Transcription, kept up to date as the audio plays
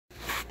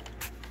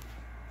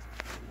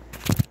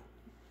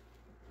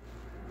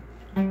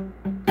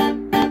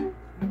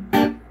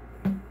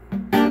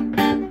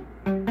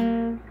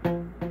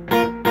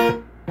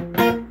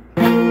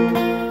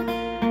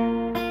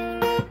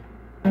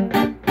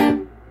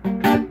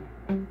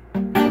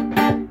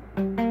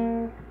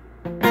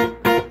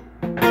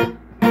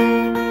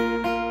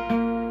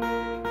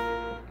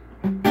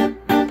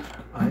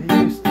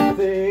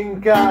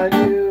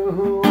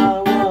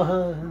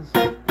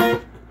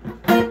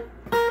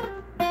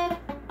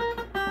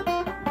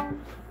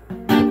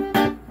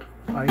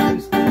I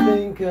used to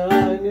think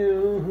I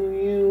knew who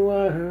you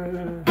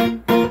were,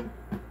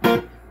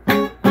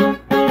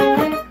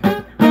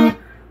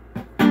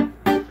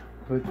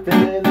 but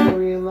then I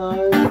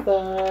realized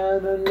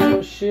that I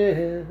know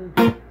shit.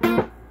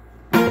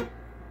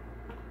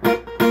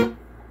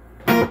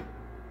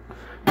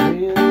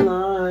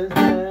 Realized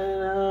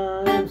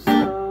that I'm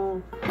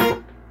so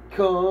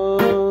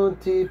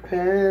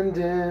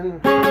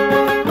codependent.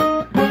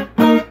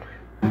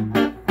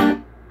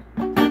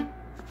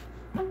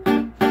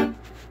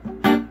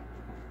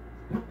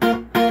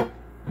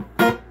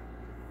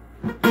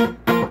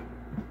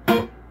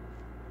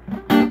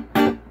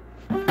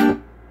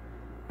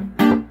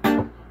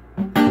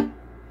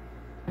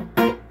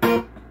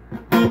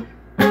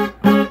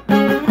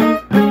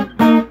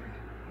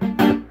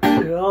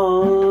 It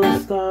all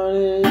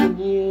started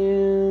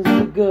years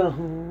ago,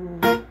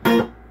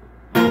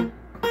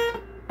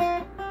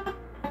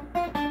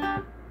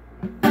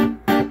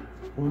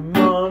 when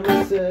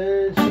Mama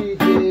said she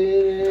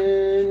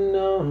didn't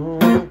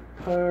know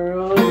her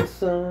own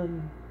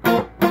son.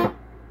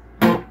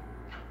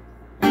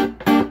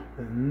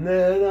 And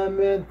then I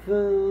met the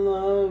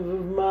love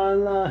of my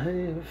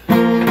life,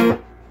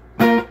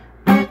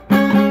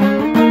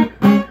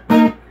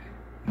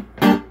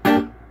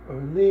 or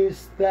at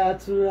least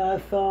that's what I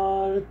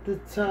thought at the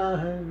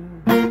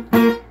time.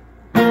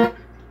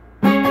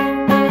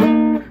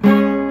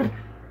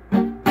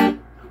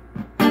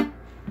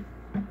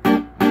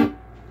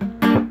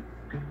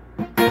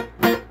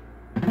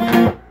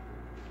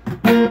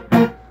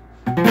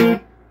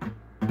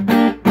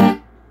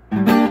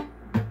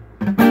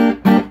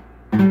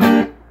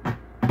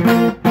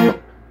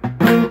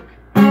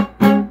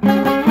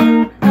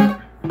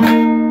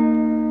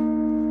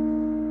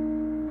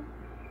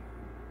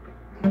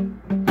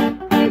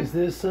 Is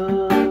this a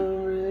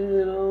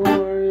riddle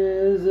or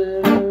is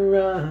it a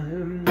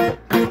rhyme?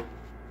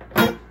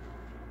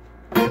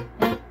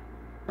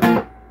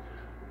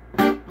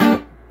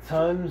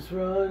 Time's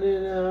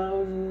running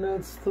out and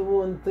that's the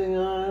one thing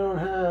I don't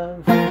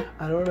have.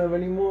 I don't have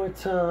any more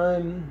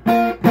time.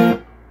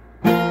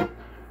 Now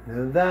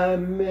that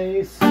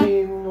may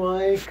seem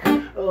like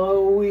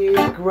a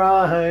weak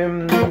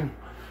rhyme,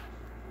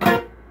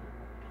 but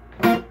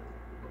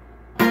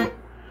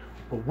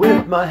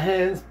with my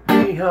hands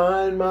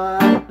behind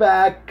my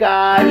back,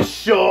 I've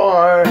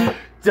sure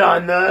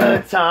done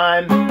the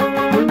time.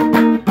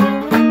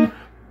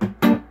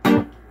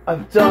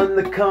 I've done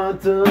the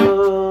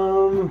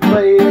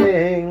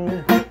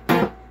contemplating.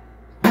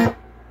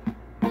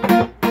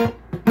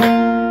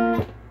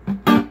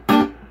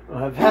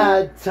 I've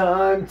had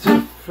time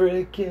to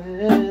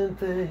freaking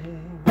think.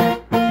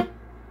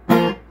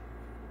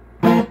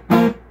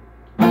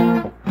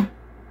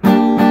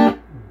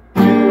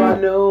 Do I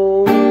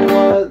know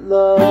what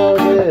love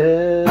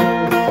is?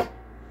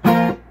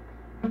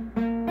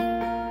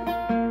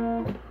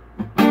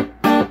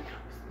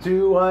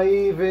 Do I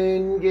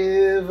even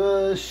give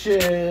a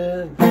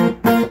shit?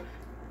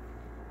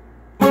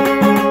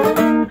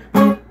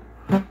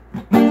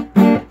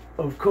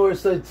 Of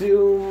course I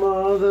do,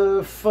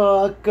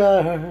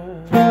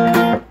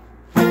 motherfucker.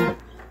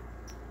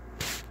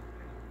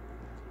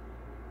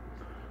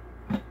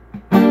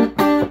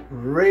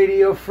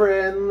 Radio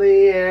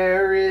friendly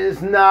air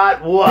is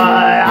not what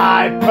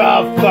I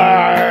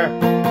prefer.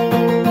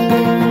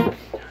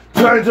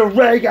 Turns a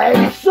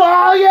reggae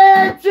song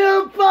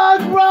into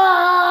punk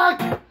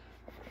rock.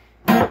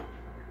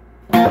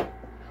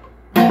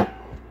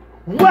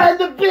 When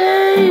the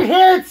beat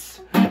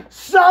hits,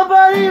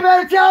 somebody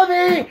better tell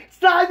me it's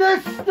time to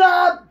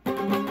stop.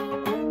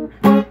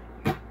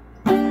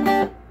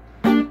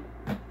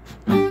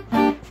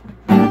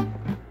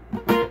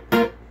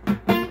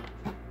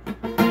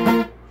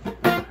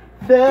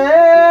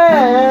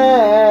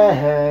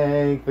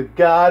 Thank the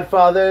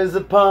Godfather's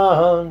a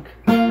punk.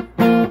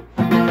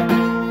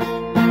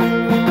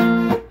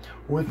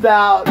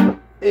 Without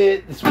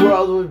it, this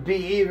world would be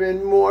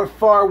even more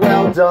far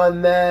well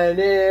done than it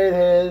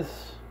is.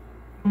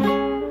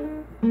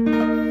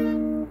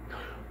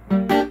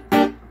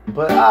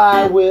 But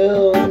I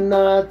will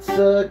not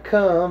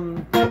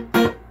succumb.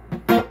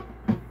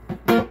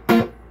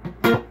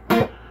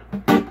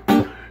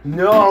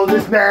 No,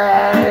 this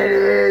man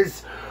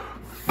is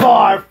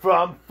far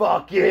from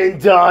fucking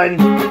done.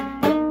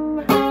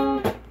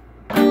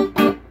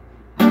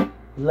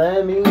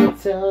 Let me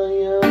tell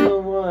you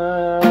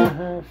what I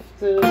have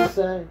to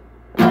say.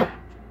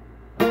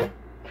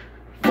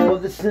 For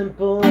the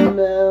simple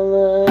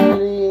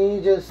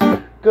melody just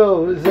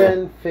goes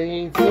and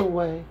fades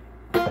away.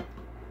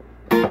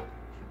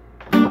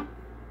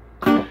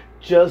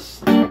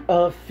 Just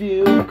a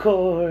few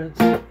chords,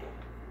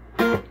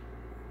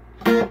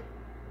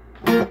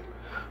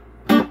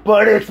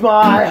 but it's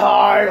my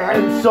heart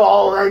and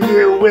soul, and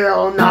you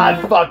will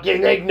not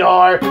fucking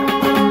ignore.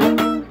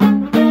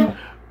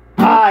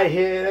 I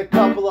hit a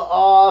couple of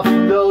off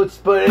notes,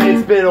 but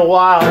it's been a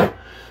while.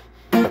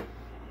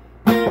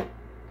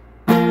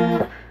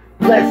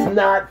 Let's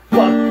not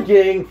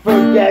fucking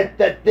forget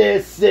that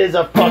this is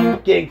a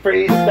fucking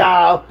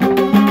freestyle.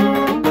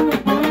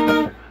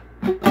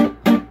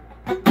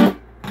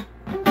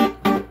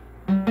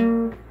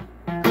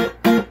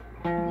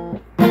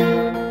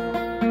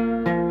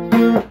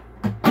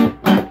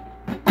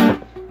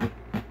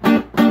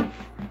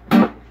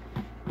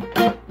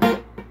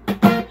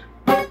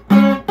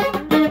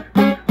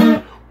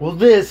 Well,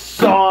 this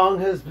song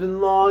has been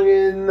long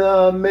in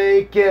the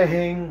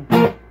making,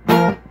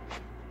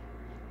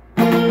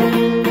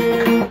 and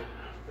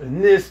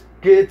this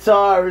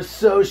guitar is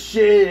so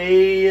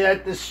shitty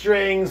that the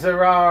strings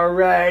are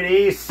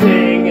already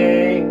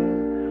singing.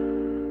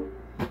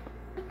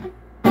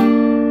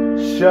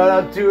 Shut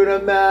up, dude,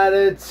 I'm out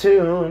of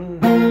tune.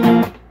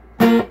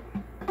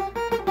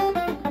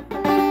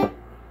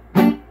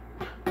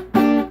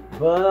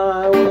 But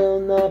I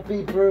will not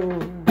be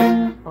pruned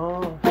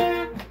off.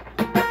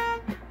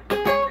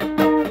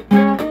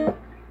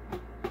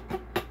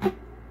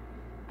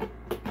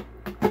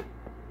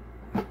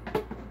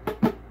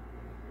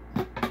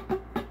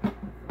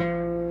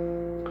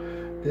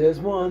 There's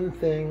one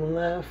thing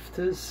left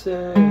to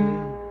say,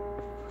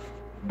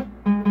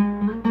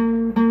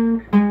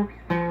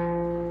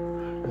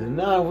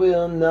 and I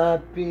will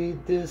not be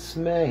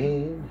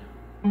dismayed.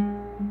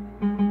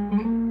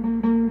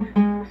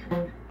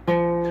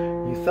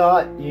 You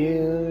thought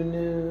you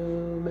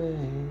knew me,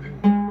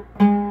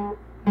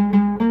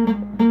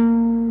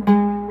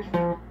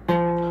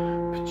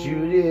 but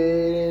you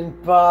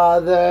didn't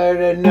bother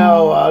to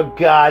know a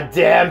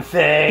goddamn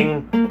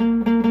thing.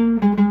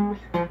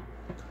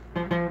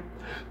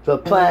 The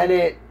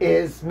planet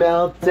is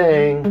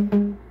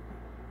melting,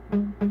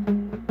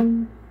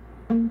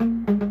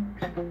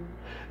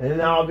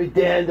 and I'll be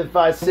damned if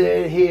I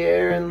sit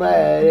here and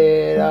let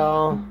it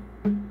all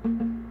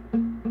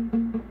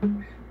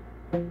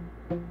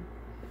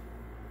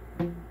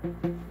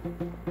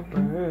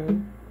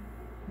burn.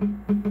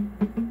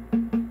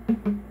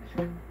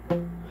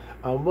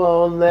 I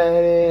won't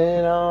let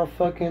it all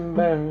fucking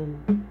burn.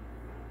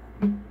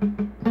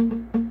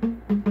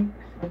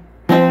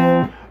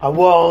 I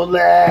won't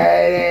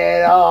let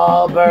it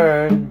all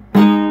burn.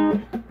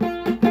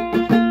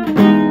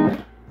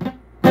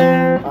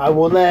 I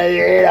won't let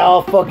it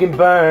all fucking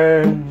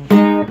burn.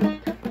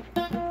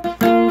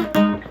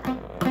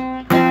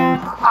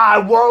 I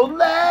won't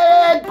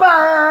let it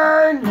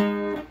burn.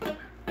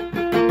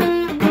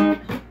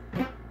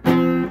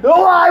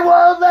 No, I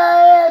won't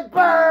let it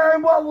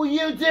burn. What will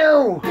you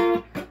do?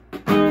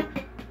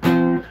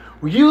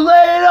 Will you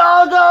let it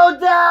all go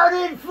down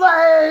in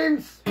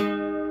flames?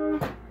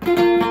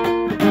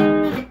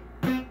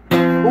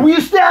 Will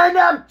you stand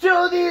up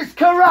to these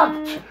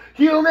corrupt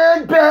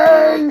human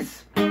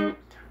beings?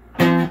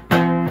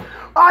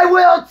 I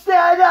will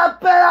stand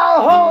up and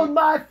I'll hold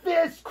my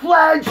fist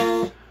clenched.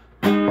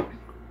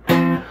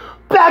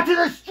 Back to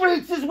the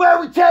streets is where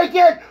we take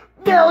it.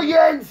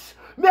 Millions,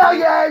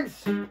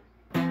 millions.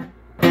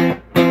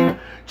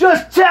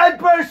 Just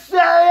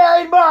 10%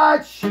 ain't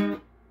much,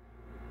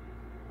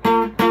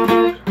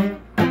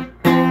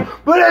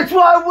 but it's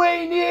what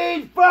we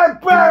need for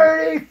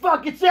Bernie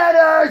fucking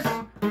Sanders.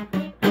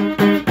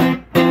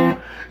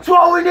 It's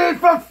what we need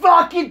for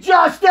fucking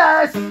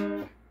justice.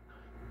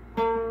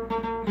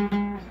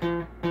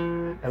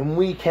 And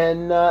we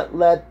cannot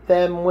let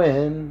them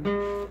win.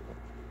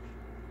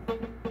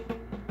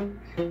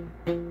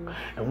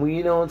 And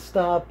we don't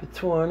stop at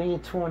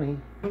 2020.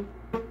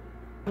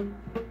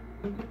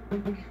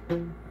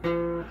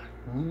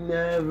 We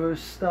never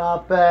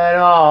stop at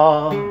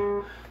all.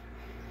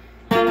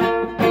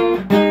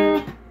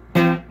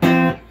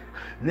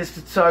 And this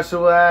guitar's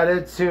so out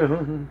of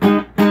tune.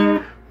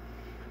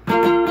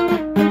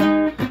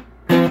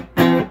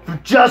 For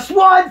just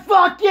one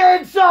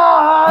fucking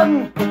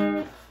song.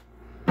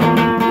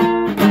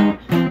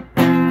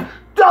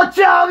 Don't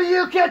tell me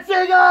you can't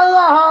sing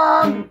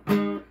along.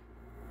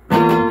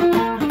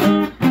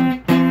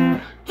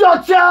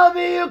 Don't tell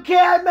me you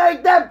can't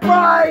make that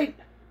bright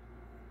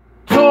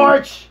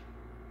torch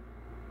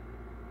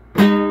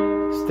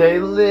stay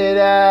lit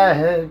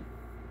at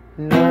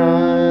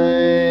night.